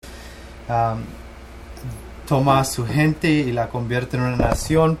um, toma a su gente y la convierte en una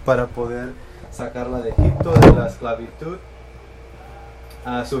nación para poder sacarla de Egipto, de la esclavitud.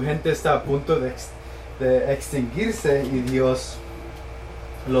 Su gente está a punto de extinguirse y Dios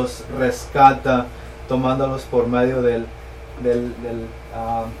los rescata tomándolos por medio del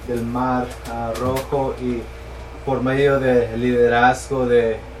mar rojo, y por medio del liderazgo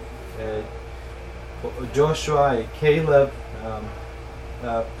de Joshua y Caleb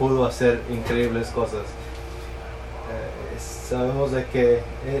pudo hacer increíbles cosas. Sabemos de que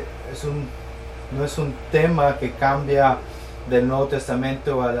no es un tema que cambia del Nuevo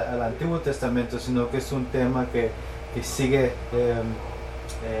Testamento al Antiguo Testamento, sino que es un tema que sigue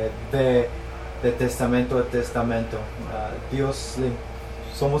de testamento a testamento.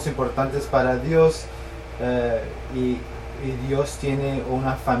 Somos importantes para Dios, y Dios tiene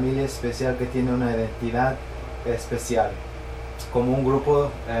una familia especial que tiene una identidad especial. Como un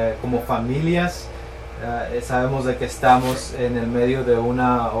grupo, como familias, sabemos de que estamos en el medio de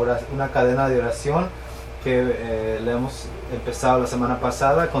una cadena de oración que le hemos empezado la semana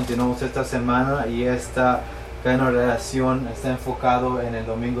pasada, continuamos esta semana, y esta cadena de oración está enfocado en el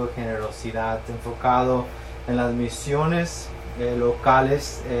domingo de generosidad, enfocado en las misiones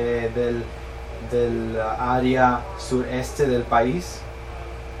locales del área sureste del país.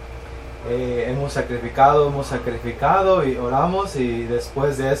 Hemos sacrificado y oramos, y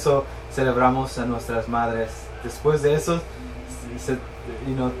después de eso celebramos a nuestras madres. Después de eso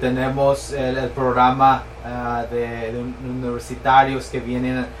tenemos el programa de universitarios que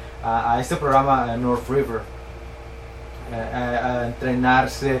vienen a este programa North River a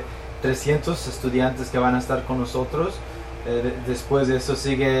entrenarse, 300 estudiantes que van a estar con nosotros. Después de eso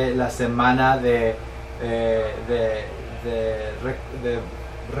sigue la semana de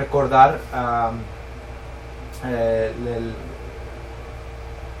recordar,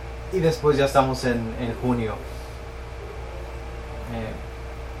 y después ya estamos en junio.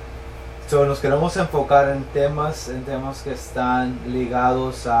 Nos queremos enfocar en temas que están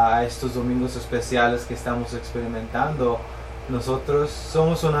ligados a estos domingos especiales que estamos experimentando. Nosotros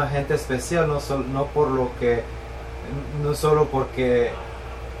somos una gente especial, no solo porque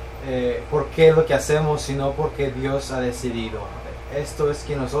lo que hacemos, sino porque Dios ha decidido. Esto es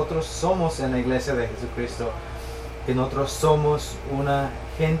que nosotros somos en la iglesia de Jesucristo, que nosotros somos una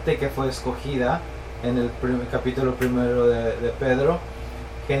gente que fue escogida en el capítulo 1 de Pedro,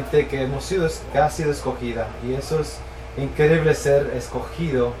 gente que ha sido escogida, y eso es increíble, ser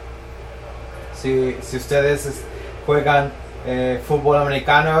escogido. Si ustedes juegan fútbol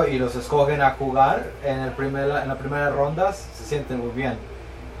americano y los escogen a jugar en la primera ronda, se sienten muy bien.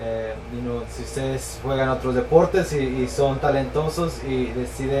 Si ustedes juegan otros deportes y son talentosos y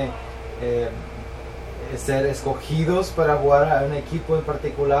deciden ser escogidos para jugar a un equipo en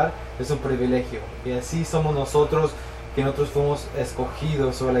particular, es un privilegio. Y así somos nosotros, que nosotros fuimos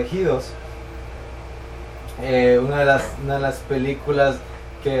escogidos o elegidos. Una de las películas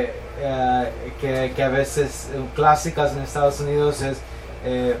que a veces clásicas en Estados Unidos es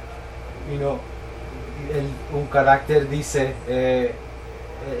un carácter dice,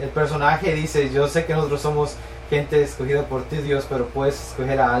 el personaje dice: yo sé que nosotros somos gente escogida por ti, Dios, pero puedes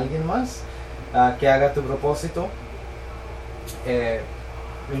escoger a alguien más que haga tu propósito.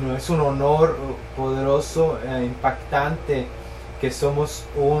 Es un honor poderoso, impactante, que somos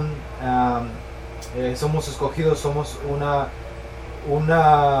somos escogidos,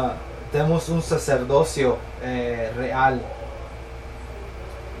 tenemos un sacerdocio real.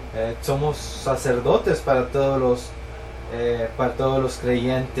 Somos sacerdotes para todos los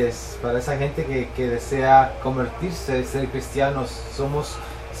creyentes, para esa gente que desea convertirse, ser cristianos. Somos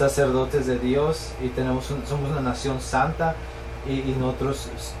sacerdotes de Dios y somos una nación santa, y nosotros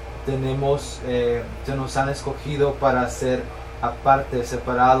se nos han escogido para ser aparte,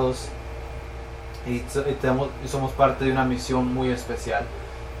 separados, y somos parte de una misión muy especial.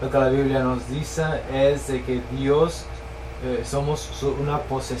 Lo que la Biblia nos dice es de que Dios, somos una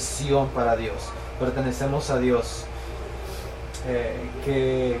posesión para Dios, pertenecemos a Dios.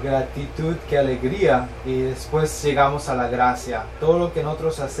 Qué gratitud, qué alegría. Y después llegamos a la gracia. Todo lo que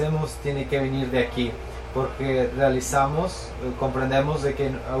nosotros hacemos tiene que venir de aquí, porque comprendemos de que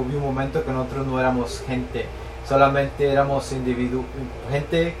hubo un momento que nosotros no éramos gente, solamente éramos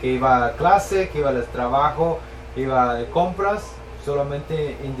gente que iba a clase, que iba al trabajo, que iba de compras,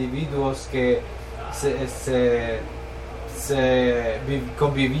 solamente individuos que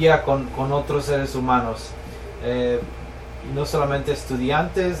convivía con otros seres humanos. No solamente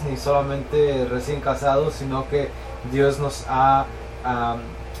estudiantes, ni solamente recién casados, sino que Dios nos ha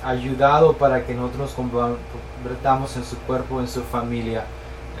ayudado para que nosotros nos convertamos en su cuerpo, en su familia.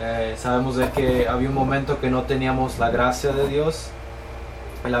 Sabemos de que había un momento que no teníamos la gracia de Dios,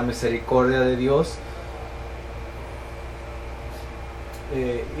 la misericordia de Dios,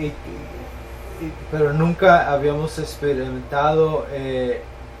 pero nunca habíamos experimentado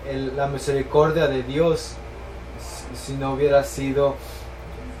la misericordia de Dios si no hubiera sido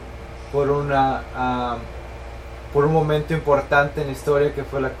por un momento importante en la historia, que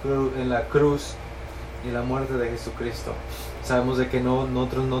fue en la cruz y la muerte de Jesucristo. Sabemos de que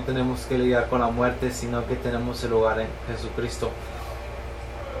nosotros no tenemos que lidiar con la muerte, sino que tenemos el lugar en Jesucristo.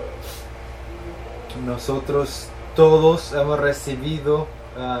 Nosotros todos hemos recibido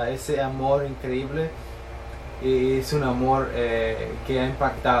ese amor increíble, y es un amor que ha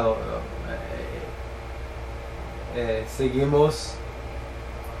impactado. Seguimos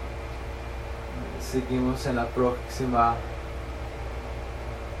en la próxima.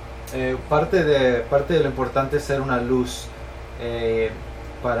 Parte de lo importante es ser una luz,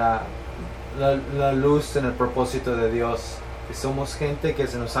 para la luz en el propósito de Dios. Que somos gente que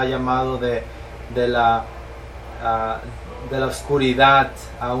se nos ha llamado de la oscuridad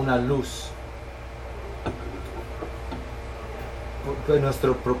a una luz.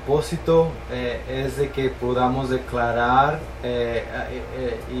 Nuestro propósito es de que podamos declarar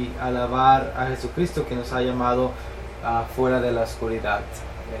y alabar a Jesucristo, que nos ha llamado fuera de la oscuridad.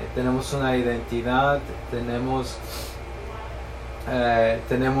 Tenemos una identidad,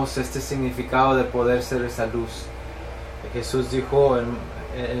 tenemos este significado de poder ser esa luz. Jesús dijo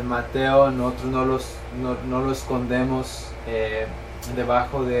en Mateo: nosotros no lo escondemos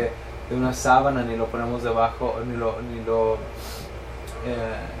debajo de una sábana, ni lo ponemos debajo,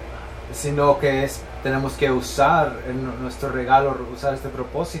 sino que tenemos que usar nuestro regalo, usar este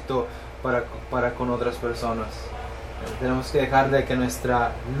propósito para con otras personas. Tenemos que dejar de que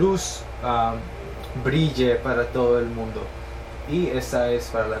nuestra luz brille para todo el mundo, y esa es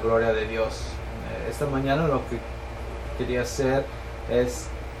para la gloria de Dios. Esta mañana lo que quería hacer es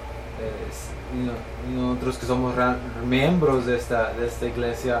nosotros que somos miembros de esta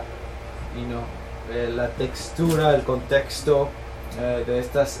iglesia, la textura, el contexto de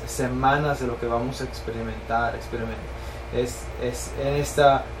estas semanas, de lo que vamos a experimentar es en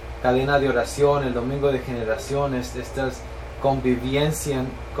esta cadena de oración, el domingo de generaciones, estas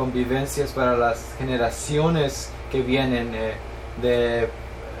convivencias para las generaciones que vienen, de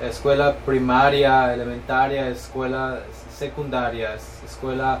escuela primaria, elementaria, escuela secundaria,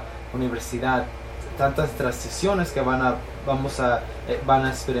 escuela, universidad, tantas transiciones que van a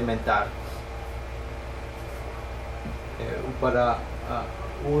experimentar. Para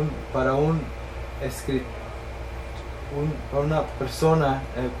una persona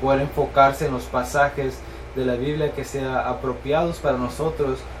poder enfocarse en los pasajes de la Biblia que sean apropiados para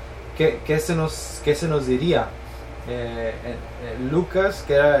nosotros, ¿qué se nos diría? Lucas,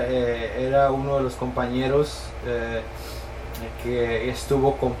 que era uno de los compañeros que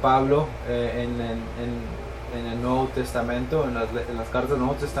estuvo con Pablo en el Nuevo Testamento, en las cartas del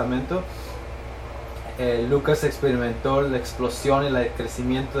Nuevo Testamento. Lucas experimentó la explosión y el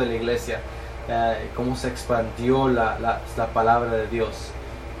crecimiento de la iglesia, cómo se expandió la palabra de Dios.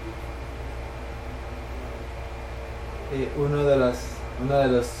 Una de las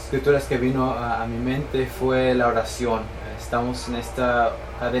escrituras que vino a mi mente fue la oración. Estamos en esta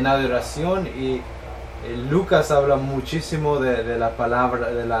cadena de oración, y Lucas habla muchísimo de la palabra,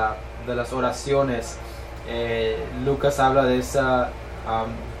 de las oraciones. Lucas habla de esa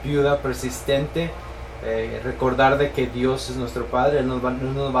viuda persistente. Recordar de que Dios es nuestro Padre. Él no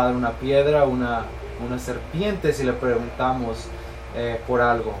nos va a dar una piedra, una serpiente si le preguntamos por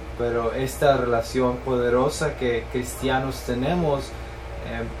algo, pero esta relación poderosa que cristianos tenemos,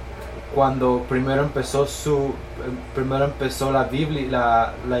 cuando primero empezó la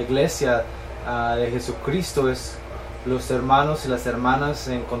Biblia, la iglesia de Jesucristo, los hermanos y las hermanas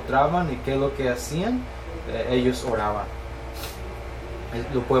se encontraban, y ¿qué es lo que hacían? Ellos oraban.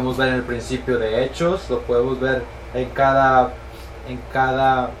 Lo podemos ver en el principio de Hechos, lo podemos ver en cada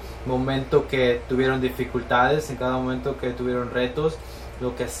momento que tuvieron dificultades, en cada momento que tuvieron retos.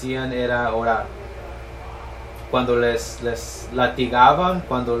 Lo que hacían era orar. Cuando les latigaban,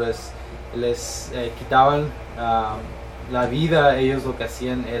 cuando les quitaban la vida, ellos lo que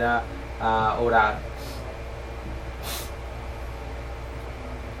hacían era orar.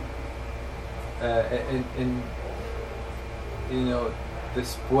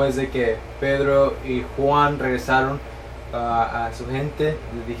 Después de que Pedro y Juan regresaron a su gente,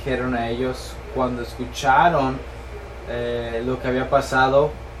 le dijeron a ellos, cuando escucharon lo que había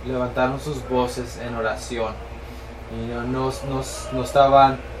pasado, levantaron sus voces en oración. No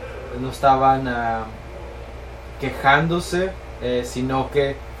estaban quejándose, sino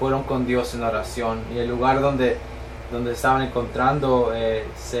que fueron con Dios en oración. Y el lugar donde estaban encontrando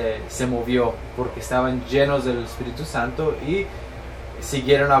se movió, porque estaban llenos del Espíritu Santo y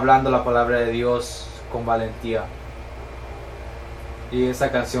siguieron hablando la palabra de Dios con valentía. Y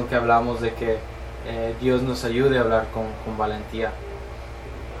esa canción que hablamos de que Dios nos ayude a hablar con valentía.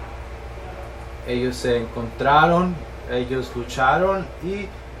 Ellos se encontraron, ellos lucharon y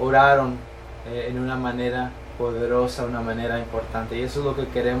oraron en una manera poderosa, una manera importante. Y eso es lo que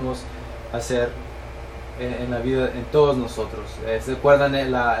queremos hacer en la vida, en todos nosotros. ¿Se acuerdan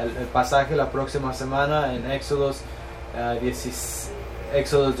el pasaje la próxima semana en Éxodos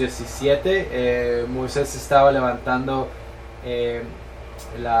 17? Moisés estaba levantando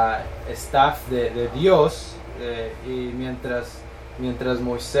la staff de Dios, y mientras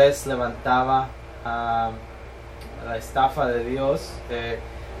Moisés levantaba la estafa de Dios,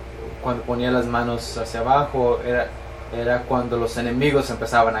 cuando ponía las manos hacia abajo, era cuando los enemigos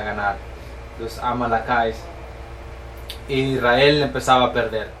empezaban a ganar, los amalacáis, y Israel empezaba a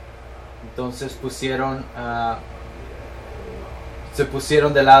perder. Entonces se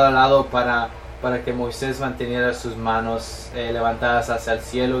pusieron de lado a lado para que Moisés manteniera sus manos levantadas hacia el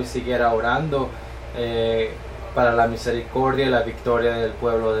cielo y siguiera orando para la misericordia y la victoria del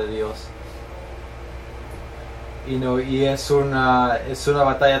pueblo de Dios. Y es una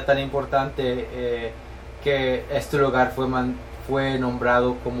batalla tan importante que este lugar fue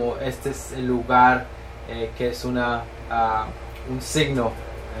nombrado como este es el lugar que es un signo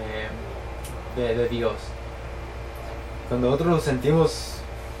de Dios. Cuando nosotros nos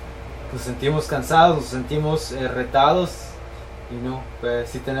sentimos cansados, nos sentimos retados, pues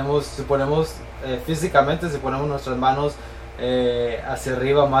si ponemos físicamente, si ponemos nuestras manos hacia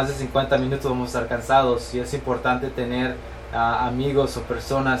arriba más de 50 minutos, vamos a estar cansados. Y es importante tener amigos o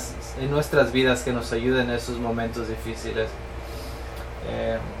personas en nuestras vidas que nos ayuden en esos momentos difíciles.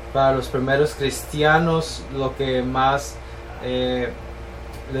 Para los primeros cristianos, lo que más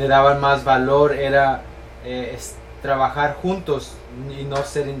le daban más valor era trabajar juntos y no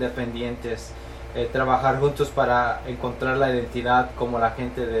ser independientes. Trabajar juntos para encontrar la identidad como la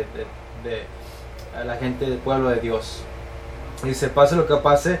gente la gente del pueblo de Dios. Y se pase lo que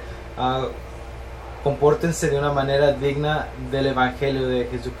pase, compórtense de una manera digna del Evangelio de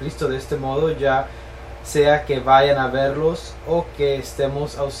Jesucristo. De este modo, ya sea que vayan a verlos o que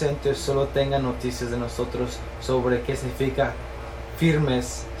estemos ausentes, solo tengan noticias de nosotros sobre qué significa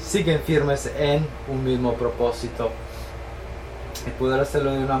siguen firmes en un mismo propósito. Y poder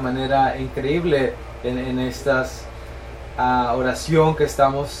hacerlo de una manera increíble en estas oración que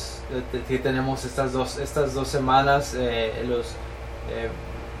tenemos estas dos semanas. Los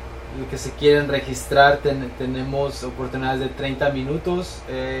que se quieren registrar, tenemos oportunidades de 30 minutos,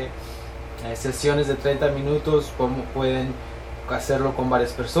 sesiones de 30 minutos. Pueden hacerlo con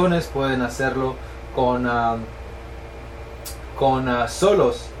varias personas, pueden hacerlo con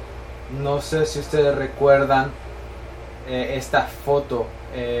solos. No sé si ustedes recuerdan esta foto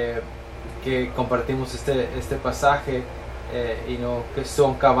que compartimos este pasaje, que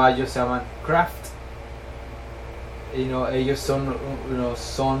son caballos, se llaman Craft. Ellos son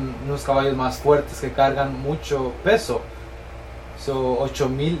unos caballos más fuertes que cargan mucho peso.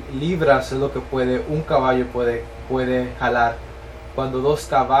 8,000 libras es lo que un caballo puede jalar. Cuando dos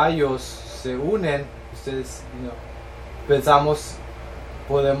caballos se unen, ustedes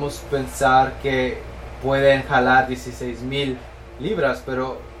podemos pensar que pueden jalar 16,000 libras,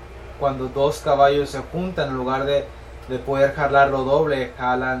 pero cuando dos caballos se juntan, en lugar de poder jalarlo doble,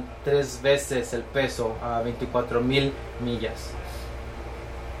 jalan 3 veces el peso, a 24,000 millas.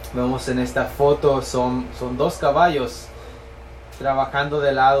 Vemos en esta foto, son dos caballos trabajando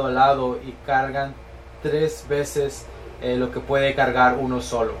de lado a lado y cargan 3 veces lo que puede cargar uno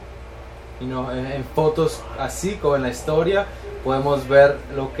solo. En fotos así como en la historia podemos ver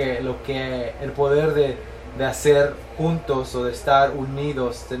lo que el poder de hacer juntos o de estar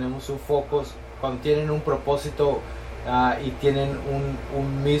unidos. Tenemos un foco cuando tienen un propósito y tienen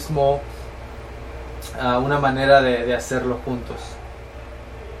un mismo una manera de hacerlo juntos.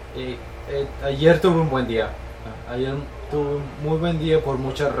 Ayer tuve un buen día. Ayer tuve un muy buen día por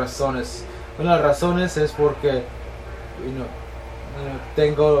muchas razones. Una de las razones es porque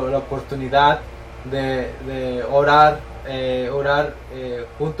tengo la oportunidad de orar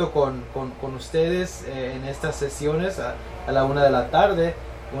junto con ustedes en estas sesiones a la 1 de la tarde.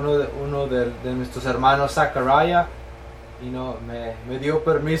 Uno de nuestros hermanos, Zachariah, me dio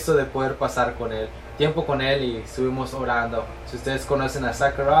permiso de poder pasar tiempo con él, y estuvimos orando. Si ustedes conocen a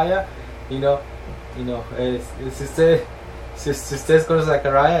Zachariah, si ustedes conocen a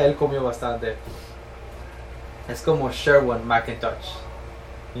Zachariah, él comió bastante. Es como Sherwin McIntosh.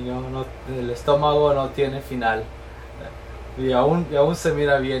 El estómago no tiene final. Y aún se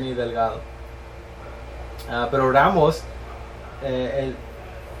mira bien y delgado. Pero oramos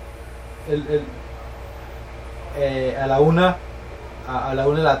a la 1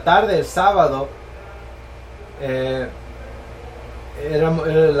 de la tarde el sábado. Éramos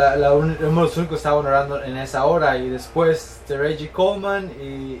los únicos que estaban orando en esa hora, y después de Reggie Coleman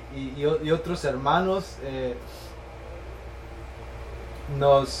y otros hermanos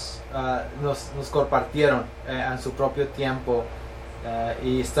nos compartieron en su propio tiempo,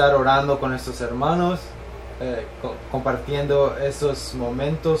 y estar orando con estos hermanos, compartiendo esos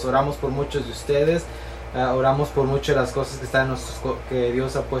momentos. Oramos por muchos de ustedes, oramos por muchas de las cosas que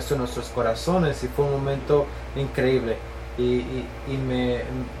Dios ha puesto en nuestros corazones, y fue un momento increíble. Y me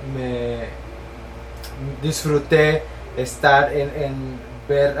disfruté estar en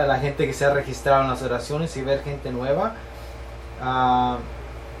ver a la gente que se ha registrado en las oraciones y ver gente nueva,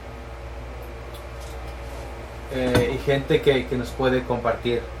 y gente que nos puede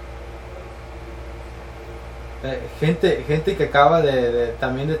compartir, gente que acaba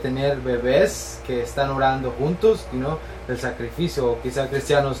también de tener bebés que están orando juntos, del sacrificio, o quizá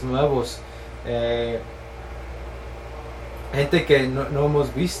cristianos nuevos, gente que no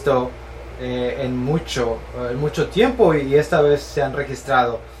hemos visto en mucho tiempo, y esta vez se han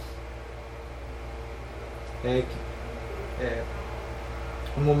registrado.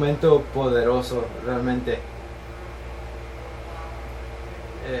 Un momento poderoso realmente.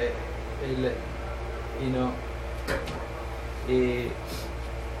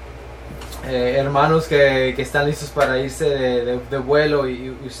 Hermanos que están listos para irse de vuelo,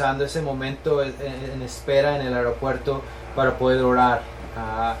 y usando ese momento en espera en el aeropuerto para poder orar.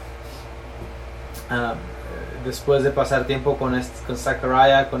 Después de pasar tiempo con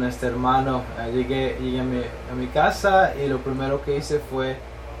Zachariah, con este hermano, llegué a mi casa, y lo primero que hice fue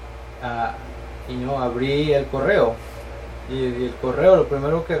abrí el correo, y el correo, lo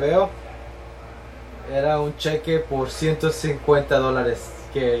primero que veo era un cheque por $150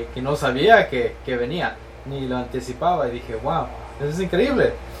 que no sabía que venía, ni lo anticipaba, y dije, wow, eso es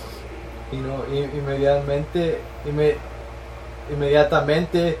increíble. Inmediatamente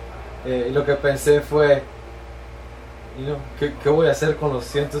lo que pensé fue, ¿qué voy a hacer con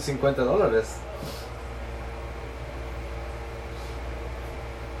los $150?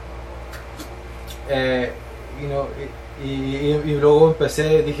 Y luego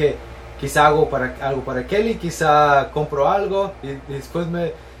dije, quizá hago algo para Kelly, quizá compro algo, y después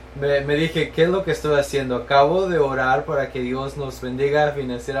me dije, ¿qué es lo que estoy haciendo? Acabo de orar para que Dios nos bendiga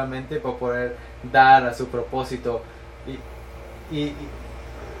financieramente para poder dar a su propósito, y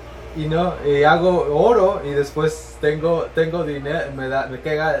hago oro, y después tengo dinero,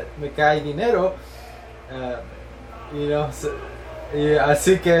 me cae dinero, y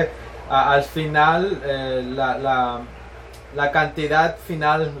así que al final la cantidad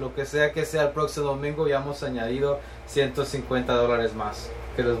final, lo que sea el próximo domingo, ya hemos añadido $150 más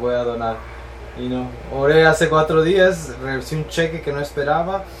que les voy a donar. Oré hace 4 días, recibí un cheque que no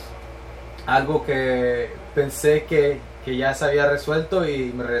esperaba, algo que pensé que ya se había resuelto,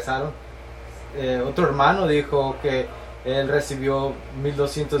 y me regresaron. Otro hermano dijo que él recibió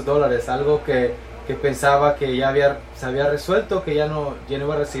 $1,200, algo que pensaba que se había resuelto, que ya no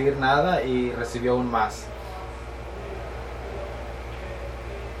iba a recibir nada, y recibió aún más.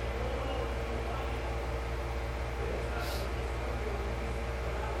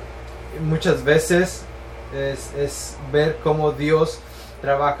 Muchas veces es ver cómo Dios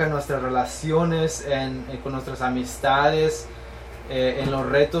trabaja en nuestras relaciones, con nuestras amistades, en los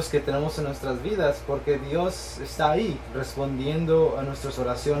retos que tenemos en nuestras vidas, porque Dios está ahí respondiendo a nuestras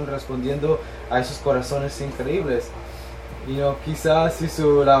oraciones, respondiendo a esos corazones increíbles. Quizás si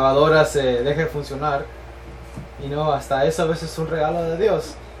su lavadora se deje funcionar, hasta eso a veces es un regalo de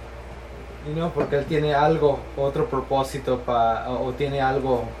Dios, porque Él tiene otro propósito o tiene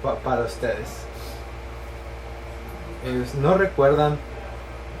algo para ustedes. ¿No recuerdan,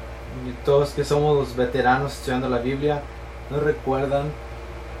 todos que somos los veteranos estudiando la Biblia, no recuerdan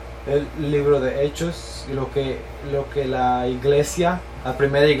el libro de Hechos, y lo que la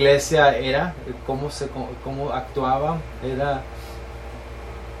primera iglesia era, cómo actuaba?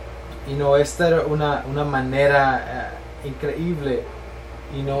 Esta era una manera increíble,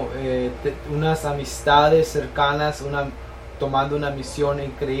 unas amistades cercanas, tomando una misión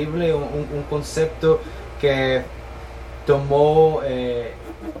increíble, un concepto que tomó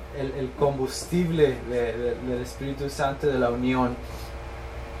el combustible del Espíritu Santo, de la unión,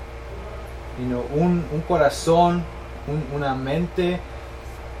 un corazón, una mente.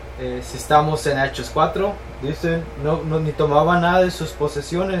 Si estamos en Hechos 4, dicen, ni tomaban nada de sus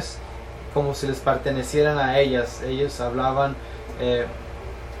posesiones como si les pertenecieran a ellas. Ellos hablaban,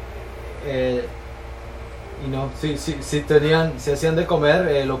 si hacían de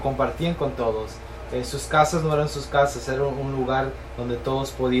comer, lo compartían con todos. Sus casas no eran sus casas, era un lugar donde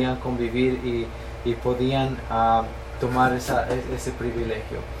todos podían convivir y podían tomar ese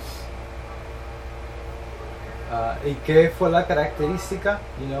privilegio. ¿Y qué fue la característica?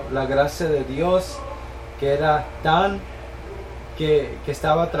 La gracia de Dios, que era que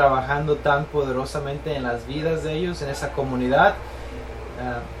estaba trabajando tan poderosamente en las vidas de ellos, en esa comunidad.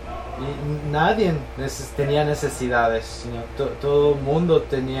 Y nadie tenía necesidades, sino todo el mundo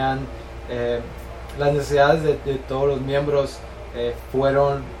tenían las necesidades de todos los miembros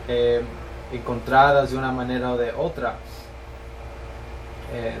fueron encontradas de una manera o de otra.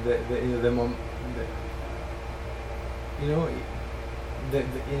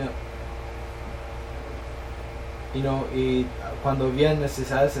 Y cuando había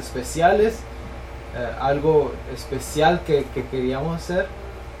necesidades especiales, algo especial que queríamos hacer,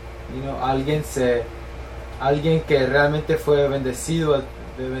 alguien que realmente fue bendecido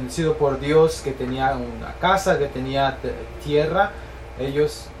por Dios, que tenía una casa, que tenía tierra,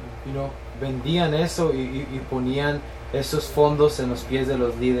 ellos vendían eso y ponían esos fondos en los pies de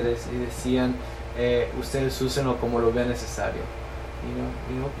los líderes y decían, ustedes úsenlo como lo vean necesario.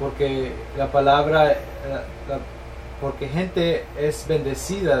 Porque la palabra, porque gente es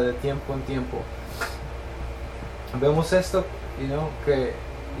bendecida de tiempo en tiempo. Vemos esto, que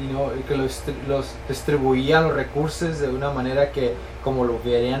los distribuían los recursos de una manera que como lo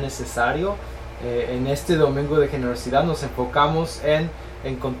verían necesario. En este domingo de generosidad nos enfocamos en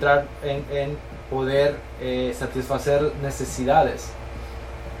encontrar, en poder satisfacer necesidades.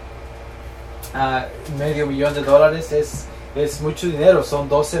 $500,000 es mucho dinero, son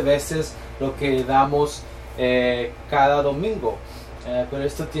 12 veces lo que damos cada domingo, pero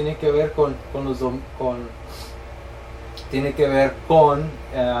esto tiene que ver con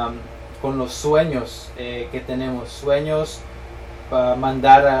los sueños que tenemos para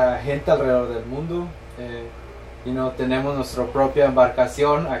mandar a gente alrededor del mundo. Tenemos nuestra propia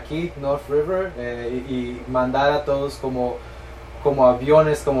embarcación aquí, North River, y mandar a todos como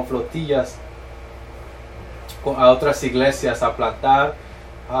aviones, como flotillas a otras iglesias, a plantar,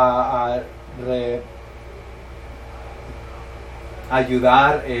 a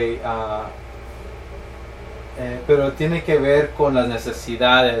ayudar, pero tiene que ver con las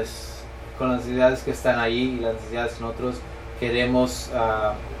necesidades que están ahí y las necesidades que nosotros queremos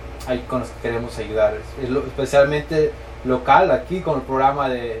ayudar, especialmente local aquí con el programa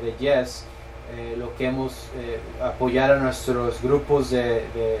de Yes. Lo que hemos apoyar a nuestros grupos de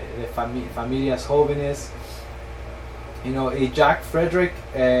familias jóvenes, y Jack Frederick,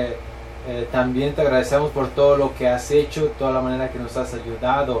 también te agradecemos por todo lo que has hecho, toda la manera que nos has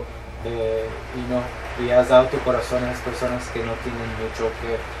ayudado, y has dado tu corazón a las personas que no tienen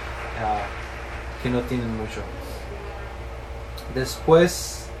mucho,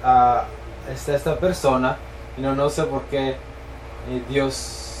 Después está esta persona, no sé por qué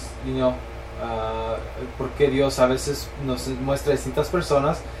Dios, porque Dios a veces nos muestra distintas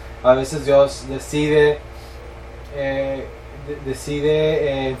personas. A veces Dios decide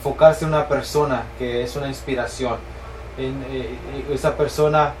enfocarse en una persona que es una inspiración. Esa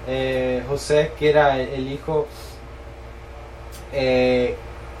persona, José, que era el hijo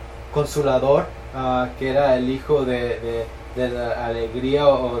consolador, que era el hijo de la alegría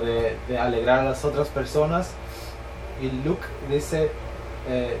o de alegrar a las otras personas. Y Luke dice,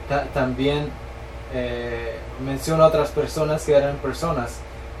 también menciona a otras personas que eran personas.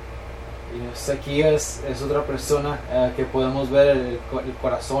 Y aquí es otra persona que podemos ver el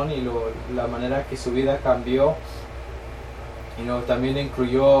corazón y la manera que su vida cambió. También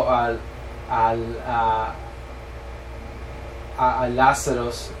incluyó a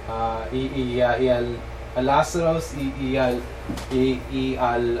Lázaro, a Lázaro y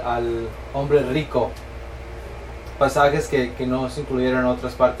al hombre rico, pasajes que no se incluyeron en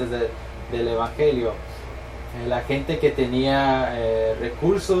otras partes del Evangelio. La gente que tenía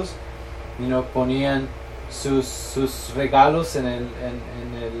recursos, ponían sus regalos en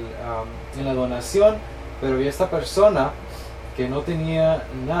la donación, pero había esta persona que no tenía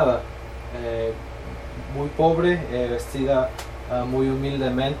nada, muy pobre, vestida muy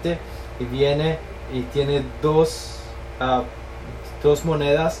humildemente, y viene y tiene dos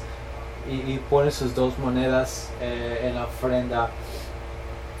monedas y pone sus 2 monedas en la ofrenda,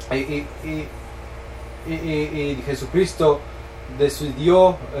 y Jesucristo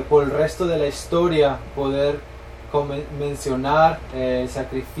decidió por el resto de la historia poder mencionar el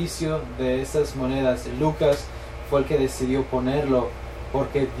sacrificio de esas monedas. Lucas fue el que decidió ponerlo,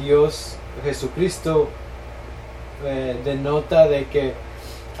 porque Dios, Jesucristo, denota de que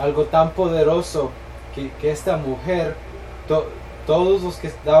algo tan poderoso que esta mujer, todos los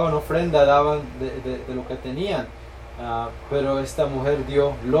que daban ofrenda daban de lo que tenían, pero esta mujer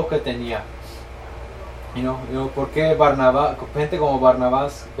dio lo que tenía. ¿Por qué gente como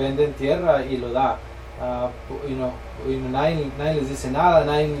Barnabás venden tierra y lo da? Nadie les dice nada,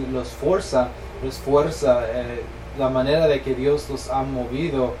 nadie los fuerza. La manera de que Dios los ha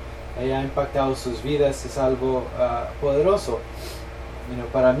movido ha impactado sus vidas, es algo poderoso.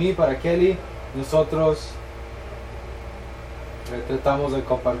 Para mí, para Kelly, nosotros tratamos de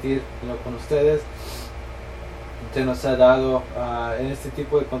compartir con ustedes. Se nos ha dado en este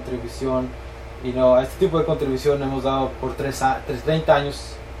tipo de contribución. Este tipo de contribución hemos dado por 30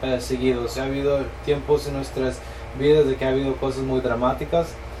 años seguidos. Ha habido tiempos en nuestras vidas de que ha habido cosas muy dramáticas,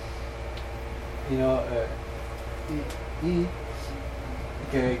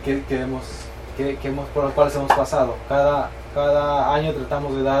 por las cuales hemos pasado. Cada año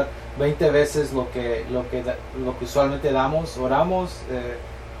tratamos de dar 20 veces lo que usualmente damos. Oramos,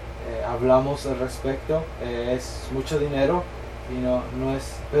 hablamos al respecto. Es mucho dinero.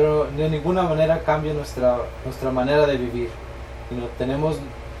 Pero de ninguna manera cambia nuestra manera de vivir.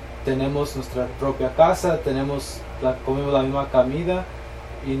 Tenemos nuestra propia casa, comemos la misma comida,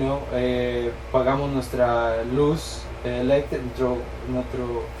 pagamos nuestra luz eléctrica, nuestra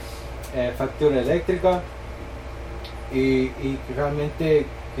factura eléctrica, y realmente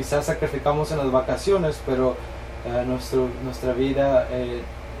quizás sacrificamos en las vacaciones, pero nuestra vida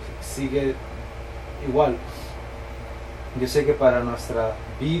sigue igual. Yo sé que para nuestra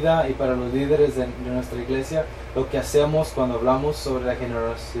vida y para los líderes de nuestra iglesia, lo que hacemos cuando hablamos sobre la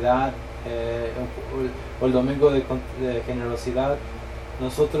generosidad o el domingo de generosidad,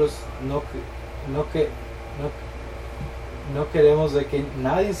 nosotros no queremos de que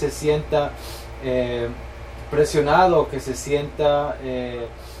nadie se sienta presionado, que se sienta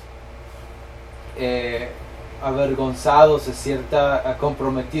avergonzado, se sienta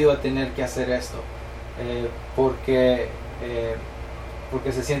comprometido a tener que hacer esto. Porque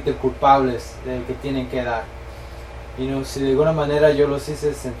se sienten culpables de que tienen que dar. Si de alguna manera yo los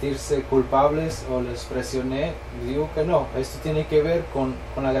hice sentirse culpables o les presioné, digo que no. Esto tiene que ver con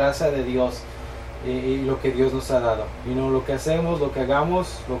la gracia de Dios y lo que Dios nos ha dado. Lo que hacemos, lo que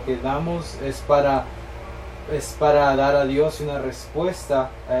hagamos, lo que damos es para dar a Dios una respuesta,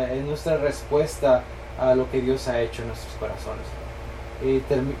 es nuestra respuesta a lo que Dios ha hecho en nuestros corazones. Y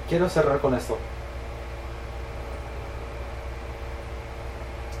quiero cerrar con esto.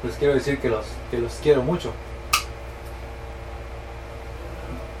 Les quiero decir que los quiero mucho.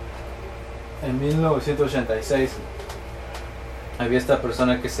 En 1986 había esta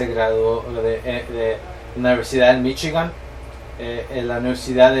persona que se graduó de la Universidad de Michigan. La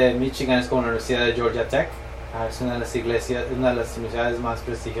Universidad de Michigan es como la Universidad de Georgia Tech. Es una de las universidades más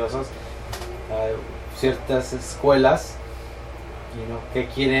prestigiosas. Ciertas escuelas que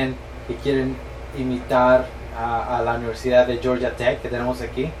quieren imitar a la Universidad de Georgia Tech que tenemos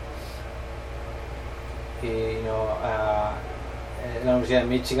aquí, la Universidad de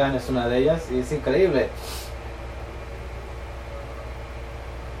Michigan es una de ellas y es increíble.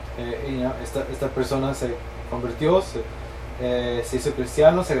 Esta persona se convirtió, se hizo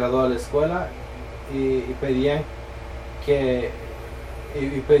cristiano, se graduó de la escuela y pedían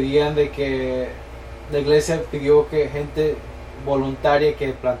de que la iglesia pidió que gente voluntaria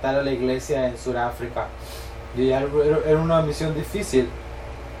que plantara la iglesia en Sudáfrica. Y era una misión difícil.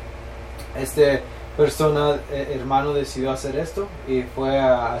 Hermano decidió hacer esto y fue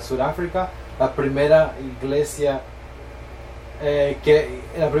a Sudáfrica. La primera iglesia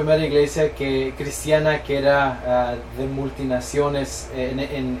cristiana que era de multinaciones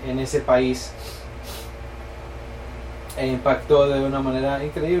en ese país, e impactó de una manera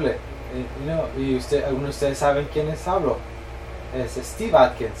increíble. Y algunos de ustedes saben quiénes hablo. Es Steve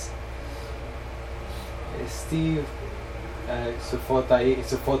Atkins. Steve, su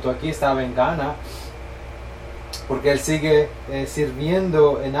foto aquí estaba en Ghana, porque él sigue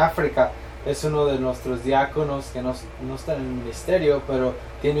sirviendo en África. Es uno de nuestros diáconos que no está en el ministerio, pero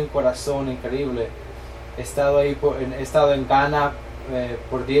tiene un corazón increíble. He estado en Ghana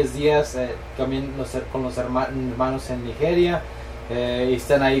por 10 días, también con los hermanos en Nigeria, y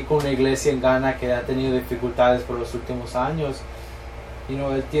están ahí con una iglesia en Ghana que ha tenido dificultades por los últimos años.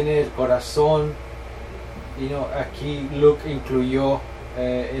 Él tiene el corazón. Aquí Luke incluyó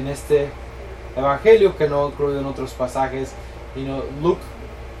en este evangelio, que no incluido en otros pasajes. Luke,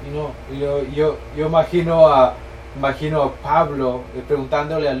 yo imagino a imagino a Pablo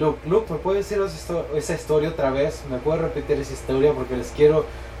preguntándole a Luke, ¿me puedes decir esa historia otra vez? ¿Me puedes repetir esa historia? Porque les quiero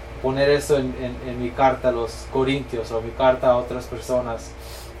poner eso en mi carta a los Corintios o mi carta a otras personas.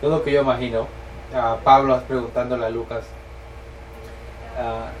 Es lo que yo imagino. Pablo preguntándole a Lucas.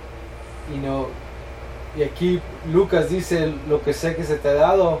 Y aquí Lucas dice, lo que sé que se te ha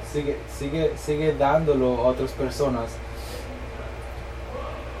dado, sigue dándolo a otras personas.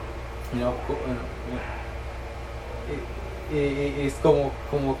 Y es como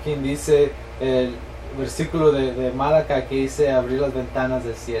quien dice el versículo de Malaca que dice abrir las ventanas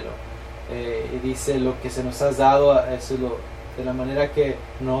del cielo. Y dice lo que se nos ha dado, eso es de la manera que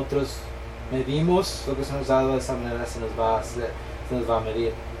nosotros medimos lo que se nos ha dado, de esa manera se nos va a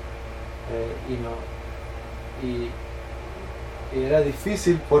medir. Y era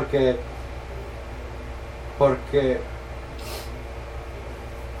difícil porque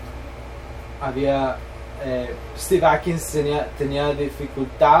había Steve Atkins tenía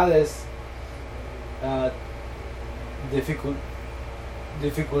dificultades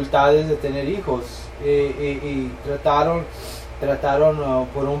de tener hijos y trataron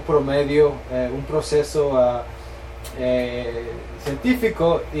por un promedio, un proceso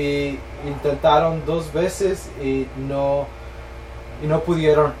científico, y intentaron 2 veces y no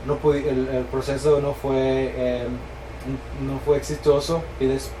pudieron, el proceso no fue exitoso, y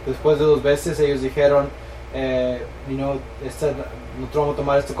después de 2 veces ellos dijeron, nosotros vamos a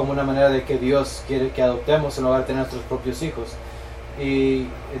tomar esto como una manera de que Dios quiere que adoptemos en lugar de tener nuestros propios hijos. Y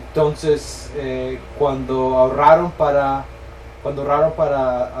entonces cuando ahorraron para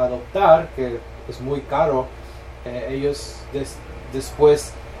adoptar, que es muy caro, ellos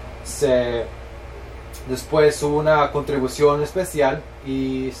después hubo una contribución especial,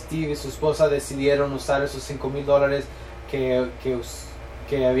 y Steve y su esposa decidieron usar esos $5,000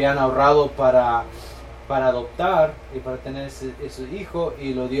 que habían ahorrado para adoptar y para tener ese hijo,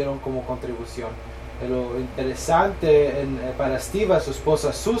 y lo dieron como contribución. Lo interesante para Steve, a su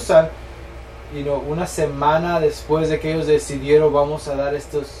esposa Susan, una semana después de que ellos decidieron vamos a dar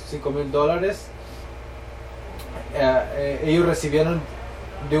estos $5,000, ellos recibieron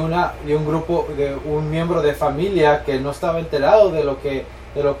de un miembro de familia que no estaba enterado de lo que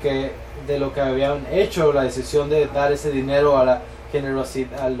habían hecho, la decisión de dar ese dinero a la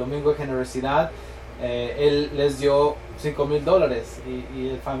generosidad, al domingo de generosidad. Él les dio $5,000, y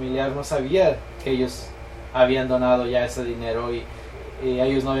el familiar no sabía que ellos habían donado ya ese dinero, y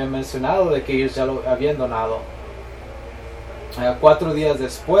ellos no habían mencionado de que ellos ya lo habían donado. 4 días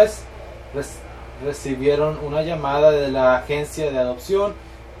después recibieron una llamada de la agencia de adopción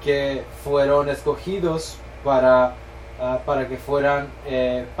que fueron escogidos para que fueran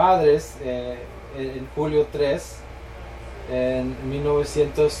padres en julio 3 en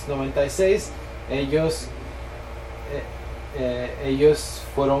 1996. Ellos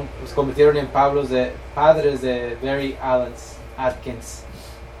se convirtieron en padres de Mary Atkins.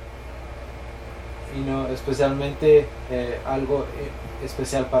 Especialmente algo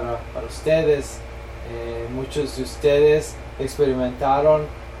especial para ustedes. Muchos de ustedes experimentaron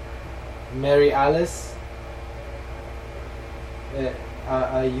Mary Alice.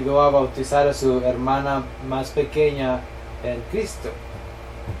 Ayudó a bautizar a su hermana más pequeña en Cristo.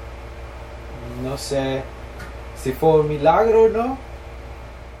 No sé si fue un milagro o no,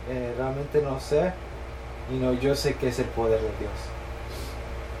 realmente no sé. Yo sé que es el poder de Dios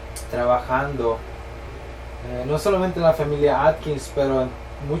trabajando, no solamente en la familia Atkins, pero en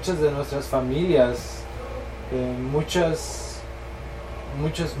muchas de nuestras familias, muchas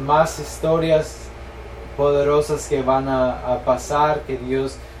más historias poderosas que van a pasar, que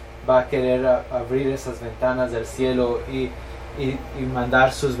Dios va a querer abrir esas ventanas del cielo y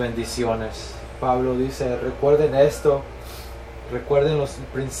mandar sus bendiciones. Pablo dice, recuerden esto, recuerden el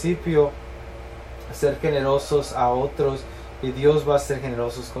principio, ser generosos a otros, y Dios va a ser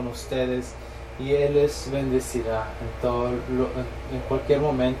generosos con ustedes, y Él les bendecirá en cualquier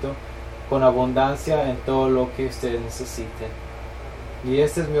momento, con abundancia en todo lo que ustedes necesiten. Y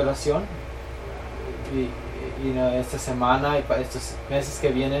esta es mi oración, y esta semana y para estos meses que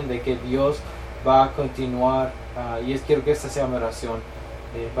vienen, de que Dios va a continuar, y quiero que esta sea mi oración,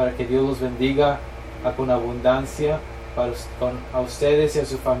 para que Dios los bendiga con abundancia a ustedes y a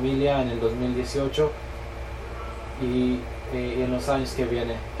su familia en el 2018 y en los años que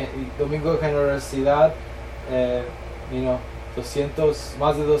vienen. Domingo de Generosidad,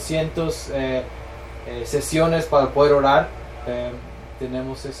 más de 200 sesiones para poder orar.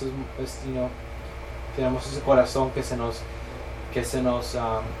 Tenemos ese corazón que se nos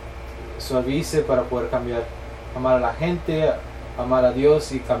suavice para poder amar a la gente, amar a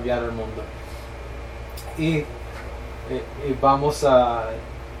Dios y cambiar el mundo. Y y vamos a...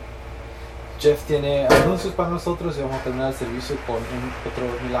 Jeff tiene anuncios para nosotros y vamos a terminar el servicio con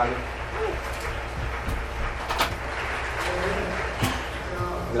otro milagro.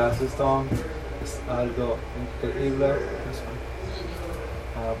 Gracias, Tom. Es algo increíble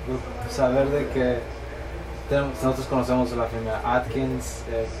saber de que nosotros conocemos a la familia Atkins,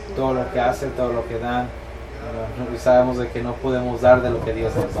 todo lo que hace, todo lo que dan, y sabemos de que no podemos dar de lo que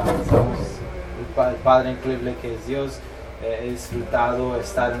Dios nos da. Sabemos el Padre increíble que es Dios. He disfrutado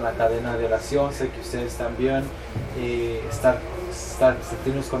estar en la cadena de oración, sé que ustedes también, y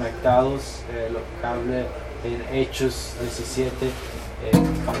sentirnos conectados, lo que hable en Hechos 17,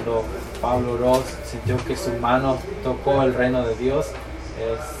 cuando Pablo oró, sintió que su mano tocó el reino de Dios.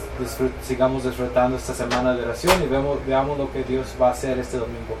 Sigamos disfrutando esta semana de oración y veamos lo que Dios va a hacer este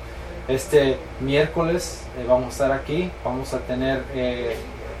domingo. Este miércoles vamos a estar aquí, vamos a tener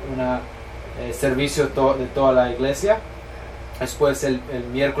un servicio de toda la iglesia. Después el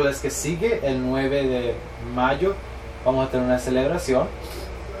miércoles que sigue, el 9 de mayo, vamos a tener una celebración.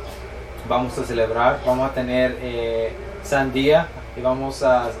 Vamos a celebrar, vamos a tener sandía y vamos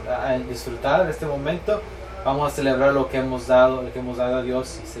a disfrutar de este momento. Vamos a celebrar lo que hemos dado a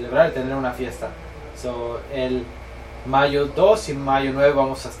Dios y celebrar y tener una fiesta. El mayo 2 y mayo 9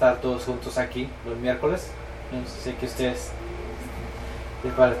 vamos a estar todos juntos aquí los miércoles. Sé que ustedes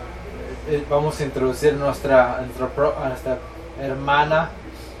vamos a introducir nuestra hermana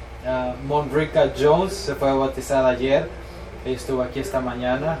Monrica Jones. Se fue bautizada ayer. Ella estuvo aquí esta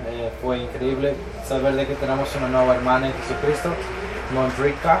mañana. Fue increíble saber de que tenemos una nueva hermana en Jesucristo,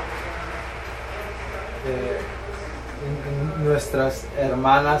 Monrica. Nuestras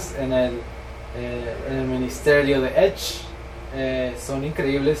hermanas en el ministerio de Edge son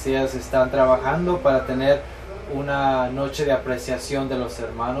increíbles. Ellas están trabajando para tener una noche de apreciación de los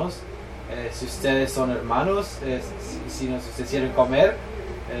hermanos. Si ustedes son hermanos, si ustedes quieren comer,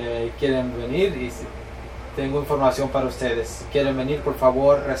 quieren venir, y tengo información para ustedes. Si quieren venir, por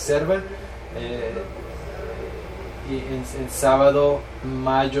favor, reserven. Y en sábado,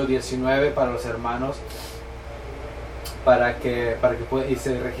 mayo 19, para los hermanos, para que y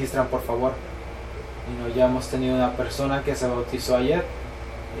se registran, por favor. Y ya hemos tenido una persona que se bautizó ayer,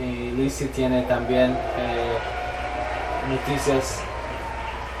 y Lizzie tiene también noticias